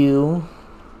make you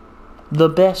the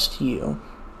best you.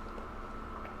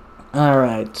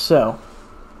 Alright, so...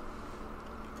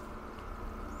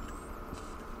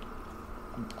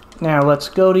 Now, let's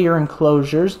go to your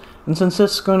enclosures. And since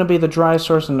this is going to be the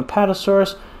Dryosaurus and the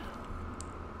Apatosaurus...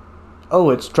 Oh,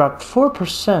 it's dropped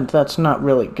 4%. That's not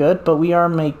really good, but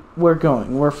we're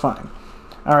going. We're fine.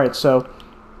 Alright, so...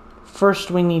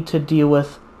 First we need to deal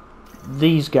with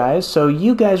these guys. So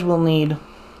you guys will need...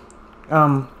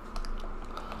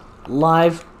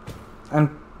 live... And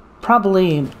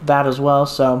probably that as well,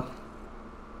 so...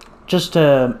 Just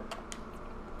to...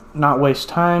 not waste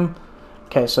time...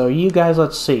 Okay, so you guys,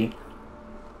 let's see.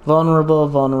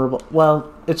 Vulnerable.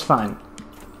 Well, it's fine.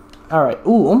 Alright.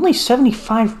 Ooh, only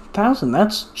 75,000.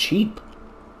 That's cheap.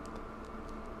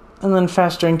 And then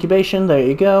faster incubation. There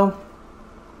you go.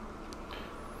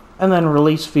 And then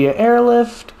release via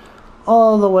airlift.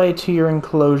 All the way to your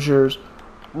enclosures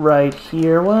right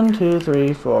here. 1, 2,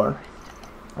 3, 4.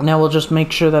 Now we'll just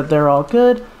make sure that they're all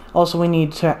good. Also, we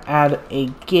need to add a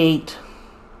gate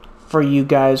for you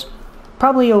guys.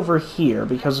 Probably over here,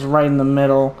 because right in the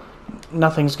middle,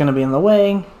 nothing's going to be in the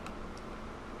way.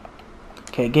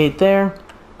 Okay, gate there,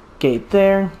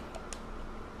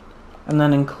 and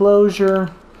then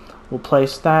enclosure, we'll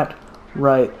place that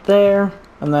right there,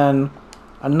 and then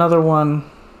another one,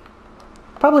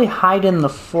 probably hide in the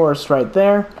forest right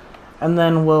there, and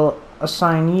then we'll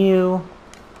assign you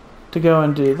to go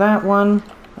and do that one,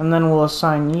 and then we'll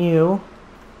assign you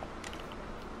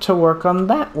to work on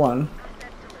that one.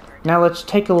 Now let's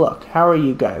take a look. How are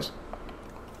you guys?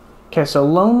 Okay, so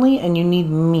lonely and you need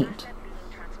meat.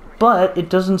 But it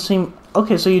doesn't seem...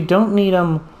 Okay, so you don't need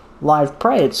live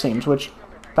prey, it seems, which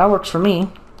that works for me.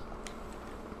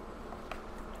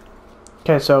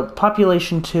 Okay, so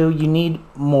population 2, you need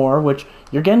more, which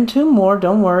you're getting 2 more,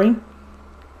 don't worry.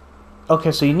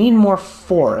 Okay, so you need more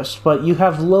forest, but you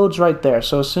have loads right there,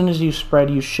 so as soon as you spread,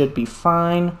 you should be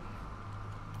fine.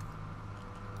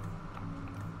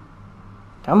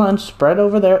 Come on, spread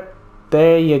over there.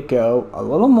 There you go. A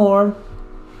little more.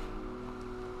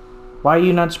 Why are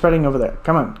you not spreading over there?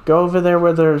 Come on, go over there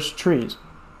where there's trees.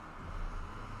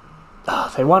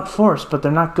 Oh, they want forest, but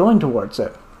they're not going towards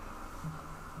it.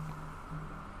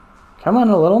 Come on,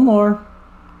 a little more.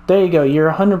 There you go,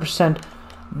 you're 100%.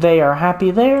 They are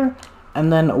happy there.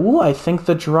 And then, ooh, I think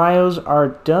the Dryos are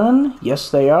done.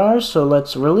 Yes, they are. So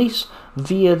let's release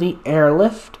via the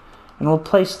airlift. And we'll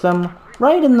place them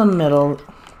right in the middle.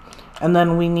 And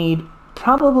then we need,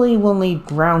 probably we'll need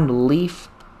ground leaf.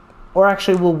 Or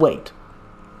actually, we'll wait.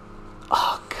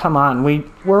 Oh, come on.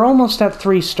 We're almost at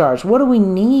 3 stars. What do we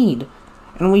need?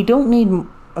 And we don't need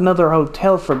another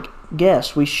hotel for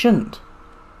guests. We shouldn't.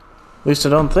 At least I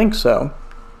don't think so.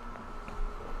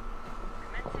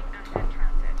 Commencing asset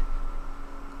transit.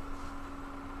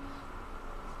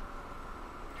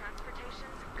 Transportation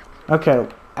complete. Okay,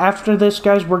 after this,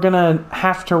 guys, we're gonna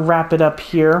have to wrap it up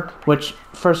here. Which,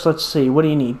 first, let's see. What do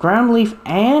you need? Ground leaf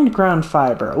and ground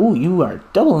fiber. Ooh, you are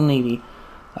double needy.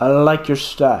 I like your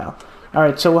style.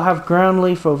 Alright, so we'll have ground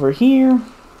leaf over here.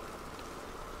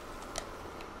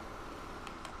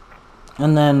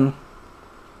 And then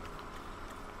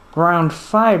ground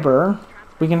fiber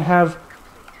we can have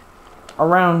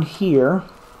around here.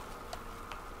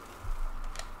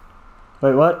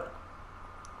 Wait, what?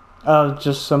 Oh,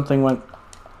 just something went...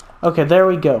 Okay, there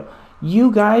we go.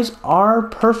 You guys are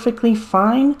perfectly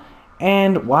fine.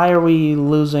 And why are we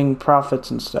losing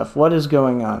profits and stuff? What is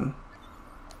going on?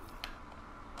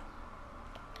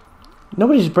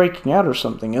 Nobody's breaking out or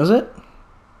something, is it?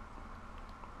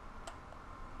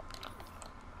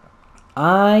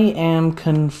 I am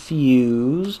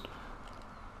confused.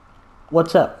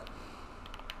 What's up?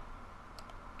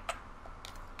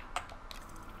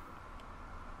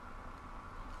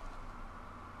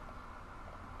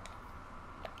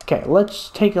 Okay, let's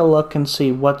take a look and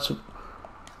see what's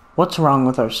wrong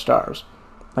with our stars.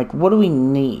 Like, what do we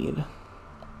need?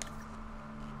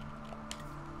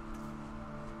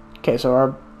 Okay, so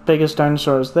our biggest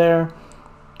dinosaur is there.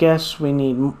 Guess we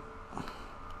need...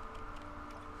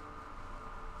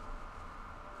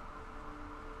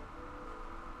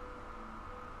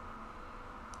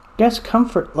 Guess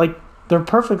comfort, like, they're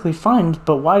perfectly fine,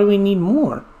 but why do we need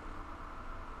more?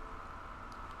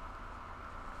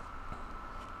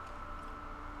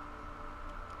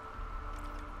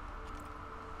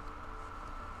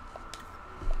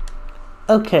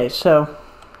 Okay, so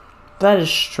that is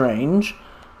strange.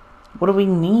 What do we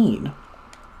need?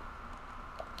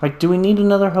 Like, do we need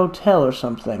another hotel or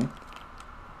something?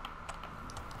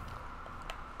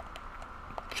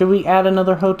 Should we add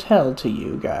another hotel to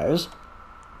you guys?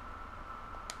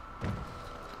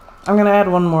 I'm gonna add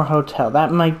one more hotel.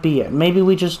 That might be it. Maybe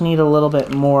we just need a little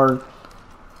bit more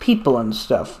people and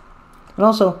stuff. And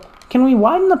also, can we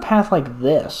widen the path like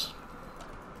this?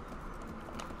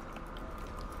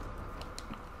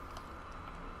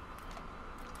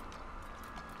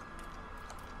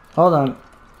 Hold on.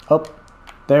 Oh,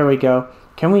 there we go.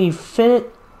 Can we fit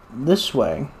it this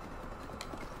way?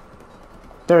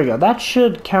 There we go. That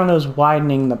should count as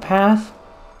widening the path.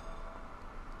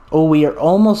 Oh, we are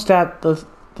almost at the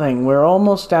thing. We're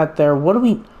almost at there. What do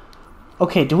we...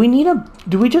 Okay, do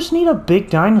we just need a big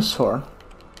dinosaur?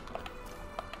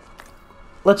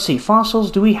 Let's see.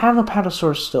 Fossils. Do we have a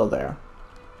Apatosaurus still there?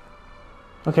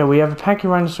 Okay, we have a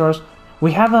Pachyrhinosaurus.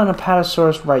 We have an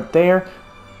Apatosaurus right there.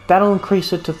 That'll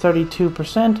increase it to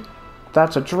 32%.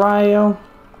 That's a Dryo.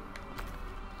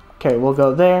 Okay, we'll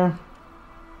go there.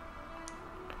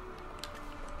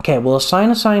 Okay, we'll assign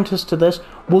a scientist to this.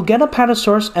 We'll get a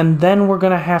Apatosaurus, and then we're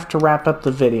going to have to wrap up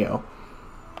the video.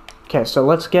 Okay, so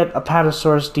let's get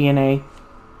Apatosaurus DNA,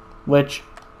 which,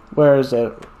 where is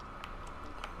it?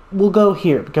 We'll go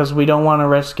here, because we don't want to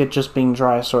risk it just being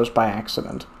Dryosaurus by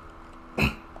accident.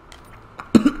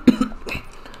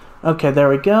 Okay, there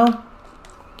we go.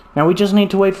 Now we just need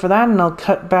to wait for that, and I'll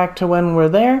cut back to when we're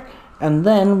there, and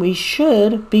then we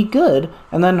should be good.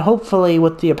 And then hopefully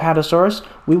with the Apatosaurus,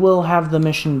 we will have the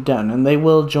mission done, and they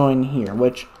will join here,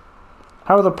 which...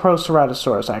 How are the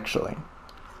Proceratosaurus, actually?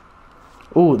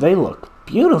 Ooh, they look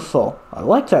beautiful. I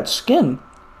like that skin.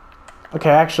 Okay,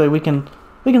 actually, we can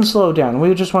slow down.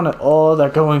 We just want to... Oh, they're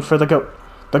going for the goat.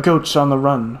 The goat's on the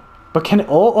run. But can...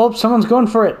 Oh, someone's going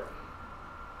for it.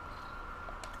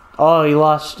 Oh, he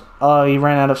lost... Oh, he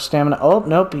ran out of stamina. Oh,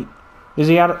 nope. Is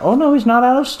he out of... Oh, no, he's not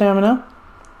out of stamina.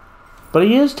 But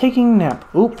he is taking a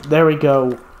nap. Oop, there we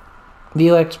go.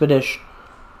 View expedition.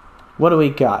 What do we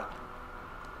got?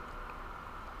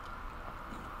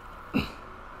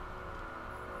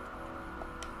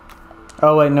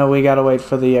 Oh wait, no, we gotta wait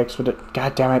for the expedition.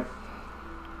 God damn it.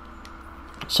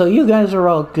 So you guys are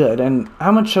all good, and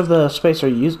how much of the space are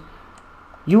you using?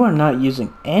 You are not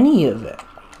using any of it.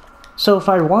 So if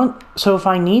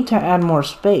I need to add more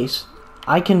space,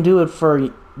 I can do it for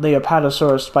the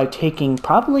Apatosaurus by taking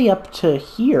probably up to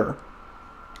here.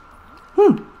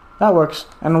 That works.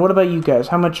 And what about you guys?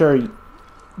 How much are you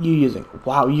using?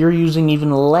 Wow, you're using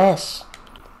even less.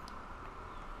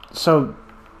 So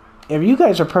if you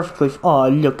guys are perfectly... Oh,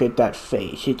 look at that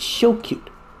face. It's so cute.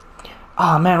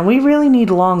 Ah, man, we really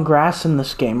need long grass in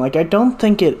this game. Like, I don't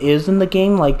think it is in the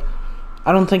game. Like,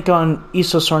 I don't think on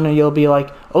Isosorna you'll be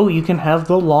like, oh, you can have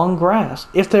the long grass.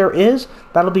 If there is,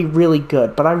 that'll be really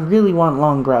good. But I really want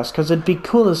long grass, because it'd be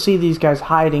cool to see these guys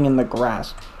hiding in the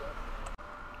grass.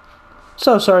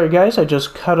 So, sorry guys, I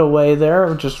just cut away there.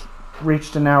 I just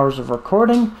reached an hours of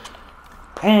recording.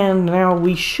 And now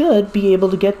we should be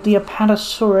able to get the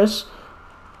Apatosaurus.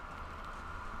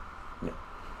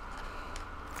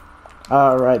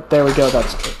 Alright, there we go.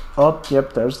 That's it. Oh,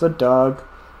 yep, there's the dog.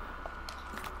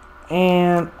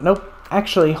 And, nope.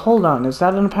 Actually, hold on. Is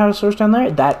that an Apatosaurus down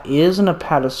there? That is an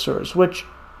Apatosaurus, which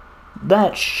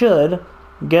that should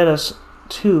get us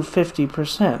to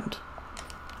 50%.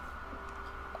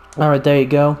 Alright, there you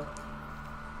go.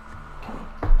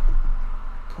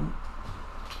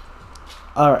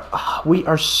 Alright, we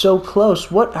are so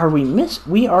close. What are we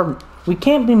we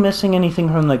can't be missing anything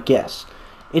from the guess.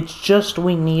 It's just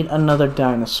we need another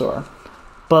dinosaur.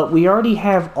 But we already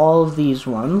have all of these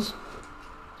ones.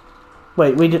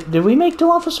 Wait, did we make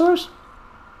Dilophosaurus?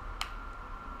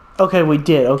 Okay, we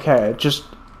did. Okay, just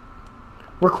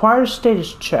requires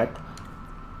status check.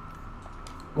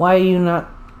 Why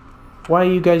are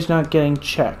you guys not getting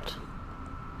checked?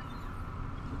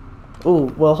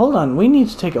 Ooh, well, hold on. We need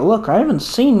to take a look. I haven't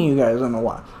seen you guys in a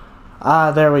while.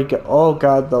 Ah, there we go. Oh,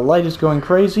 God, the light is going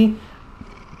crazy.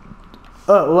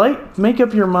 Light, make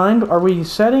up your mind. Are we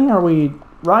setting? Are we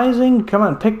rising? Come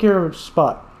on, pick your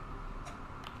spot.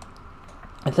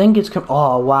 I think it's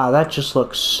oh, wow, that just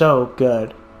looks so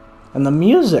good. And the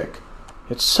music.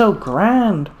 It's so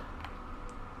grand.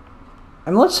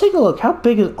 And let's take a look. How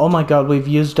big is... Oh, my God, we've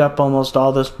used up almost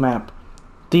all this map.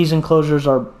 These enclosures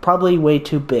are probably way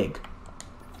too big.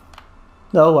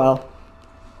 Oh, well.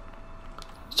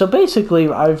 So basically,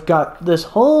 I've got this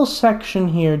whole section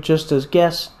here just as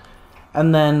guess.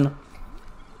 And then,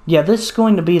 yeah, this is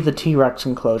going to be the T-Rex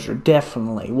enclosure,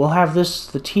 definitely. We'll have this,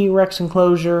 the T-Rex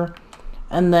enclosure,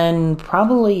 and then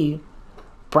probably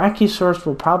Brachiosaurus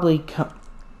will probably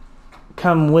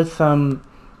come with the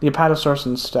Apatosaurus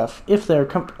and stuff, if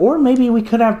they're or maybe we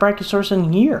could have Brachiosaurus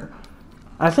in here.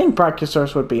 I think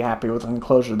Brachiosaurus would be happy with an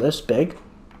enclosure this big.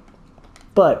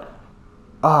 But,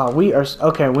 we are,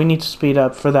 okay, we need to speed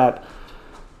up for that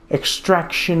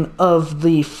extraction of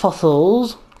the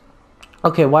fossils.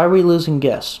 Okay, why are we losing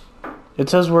guess? It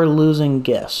says we're losing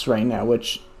guess right now,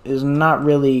 which is not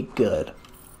really good.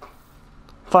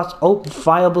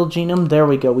 Viable genome. There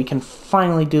we go. We can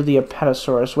finally do the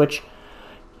Apatosaurus, which,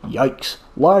 yikes.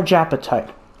 Large appetite.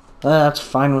 That's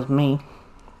fine with me.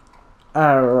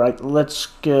 Alright, let's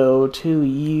go to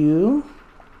you.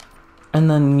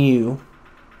 And then you.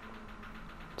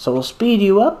 So we'll speed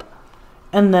you up.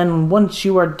 And then once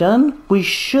you are done, we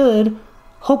should...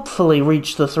 hopefully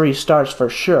reach the 3 stars for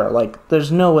sure. Like,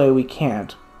 there's no way we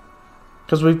can't.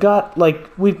 Because we've got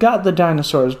the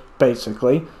dinosaurs,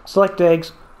 basically. Select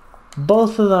eggs.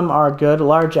 Both of them are good.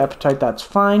 Large appetite, that's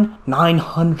fine.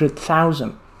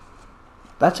 900,000.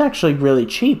 That's actually really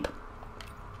cheap.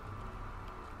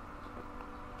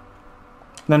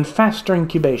 Then faster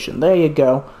incubation. There you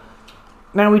go.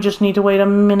 Now we just need to wait a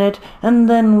minute, and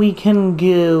then we can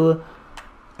go...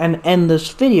 and end this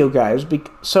video, guys.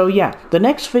 So yeah, the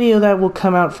next video that will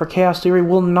come out for Chaos Theory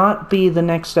will not be the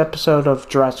next episode of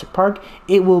Jurassic Park.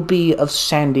 It will be of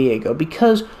San Diego,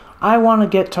 because I want to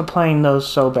get to playing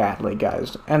those so badly,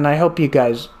 guys. And I hope you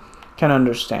guys can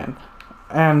understand.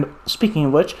 And speaking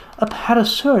of which,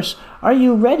 Apatosaurus, are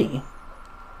you ready?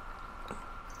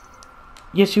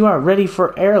 Yes, you are ready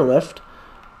for airlift.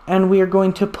 And we are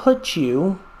going to put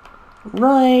you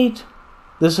right...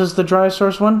 This is the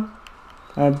Dryosaurus one?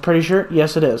 I'm pretty sure.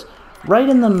 Yes, it is. Right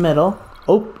in the middle.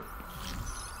 Oh,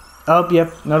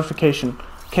 yep. Notification.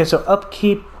 Okay, so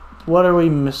upkeep. What are we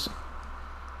missing?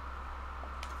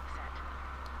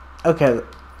 Okay,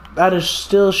 that is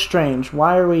still strange.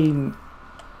 Why are we...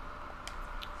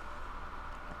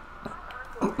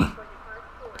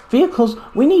 Vehicles?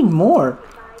 We need more.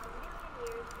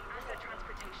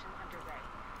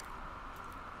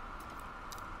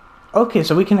 Okay,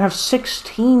 so we can have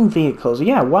 16 vehicles.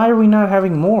 Yeah, why are we not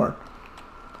having more?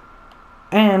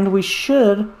 And we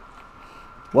should...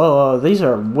 Whoa, these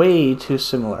are way too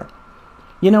similar.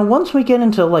 You know, once we get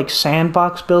into, like,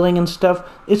 sandbox building and stuff,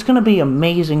 it's going to be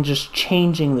amazing just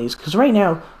changing these. Because right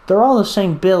now, they're all the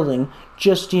same building,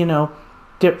 just, you know,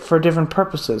 for different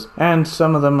purposes. And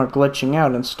some of them are glitching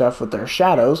out and stuff with their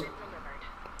shadows.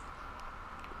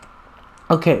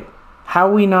 Okay, how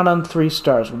are we not on 3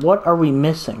 stars? What are we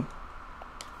missing?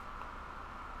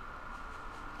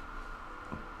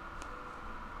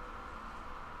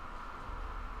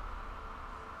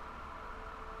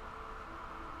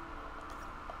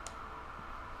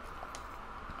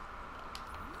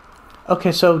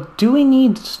 Okay, so do we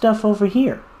need stuff over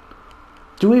here?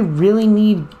 Do we really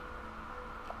need...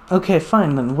 Okay,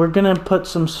 fine then. We're gonna put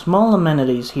some small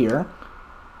amenities here.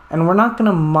 And we're not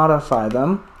gonna modify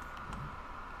them.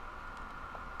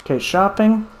 Okay,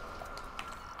 shopping.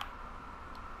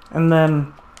 And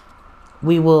then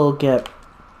we will get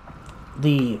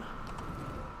the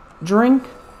drink.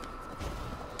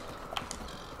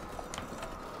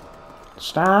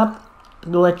 Stop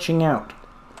glitching out.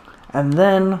 And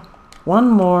then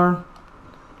one more.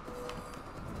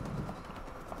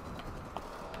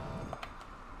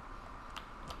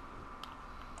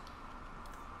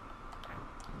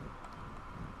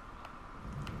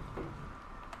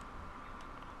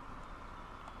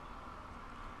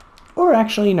 Or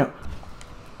actually, no.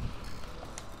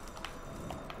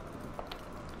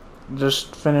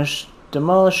 Just finish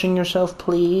demolishing yourself,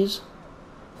 please.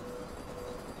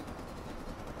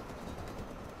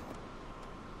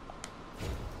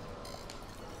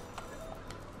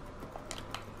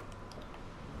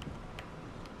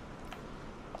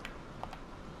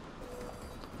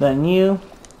 Then you.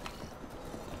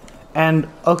 And,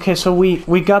 okay, so we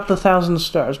got the 1,000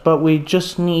 stars, but we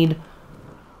just need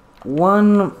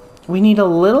one... We need a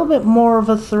little bit more of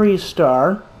a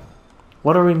 3-star.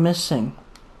 What are we missing?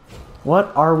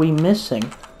 What are we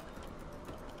missing?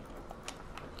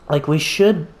 Like, we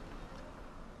should...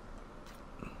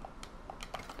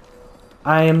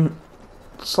 I am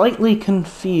slightly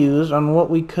confused on what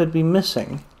we could be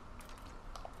missing.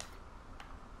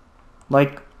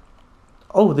 Like...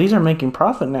 Oh, these are making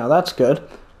profit now. That's good.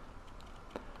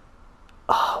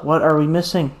 What are we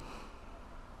missing?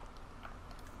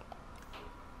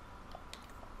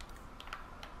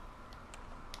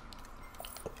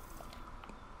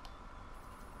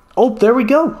 Oh, there we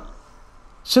go.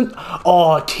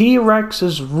 Oh, T-Rex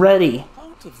is ready.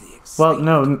 Part of the Well, excitement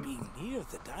no. of being near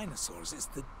the dinosaurs is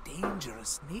the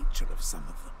dangerous nature of some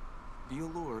of them. The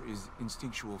allure is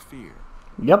instinctual fear.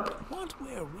 Yep. What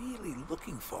we're really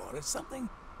looking for is something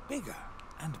bigger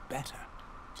and better.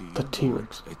 Do you The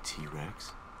T-Rex. want a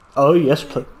T-Rex? Oh, yes,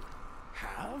 please.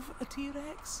 Have a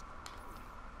T-Rex?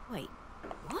 Wait,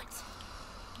 what?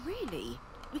 Really?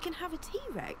 We can have a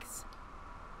T-Rex?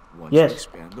 Once Yes. you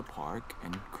expand the park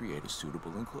and create a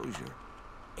suitable enclosure.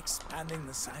 Expanding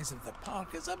the size of the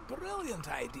park is a brilliant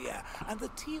idea, and the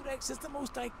T-Rex is the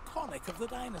most iconic of the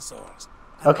dinosaurs.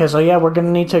 Okay, so yeah, we're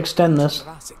gonna need to extend this.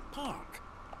 Jurassic Park,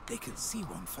 they can see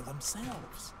one for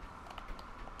themselves.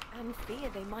 And fear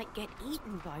they might get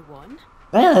eaten by one.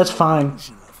 Yeah, that's fine.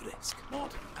 Illusion of risk,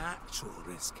 not actual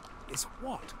risk, is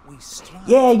what we strive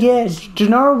Yeah, to yeah, achieve.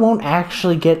 Gennaro won't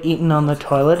actually get eaten on the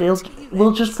toilet.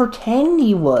 We'll just pretend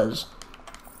he was.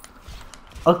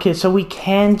 Okay, so we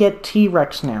can get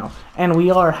T-Rex now. And we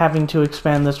are having to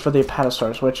expand this for the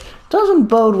Apatosaurus, which doesn't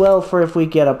bode well for if we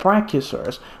get a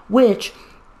Brachiosaurus. Which,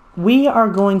 we are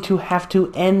going to have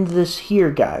to end this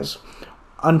here, guys.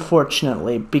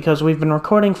 Unfortunately, because we've been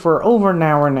recording for over an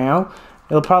hour now.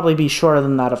 It'll probably be shorter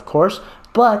than that, of course.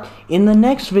 But in the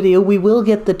next video, we will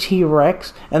get the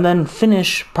T-Rex and then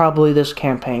finish probably this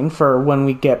campaign for when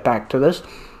we get back to this.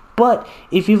 But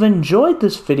if you've enjoyed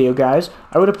this video, guys,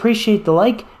 I would appreciate the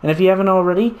like. And if you haven't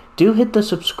already, do hit the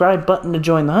subscribe button to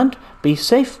join the hunt. Be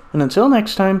safe, and until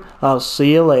next time, I'll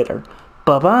see you later.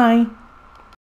 Bye-bye.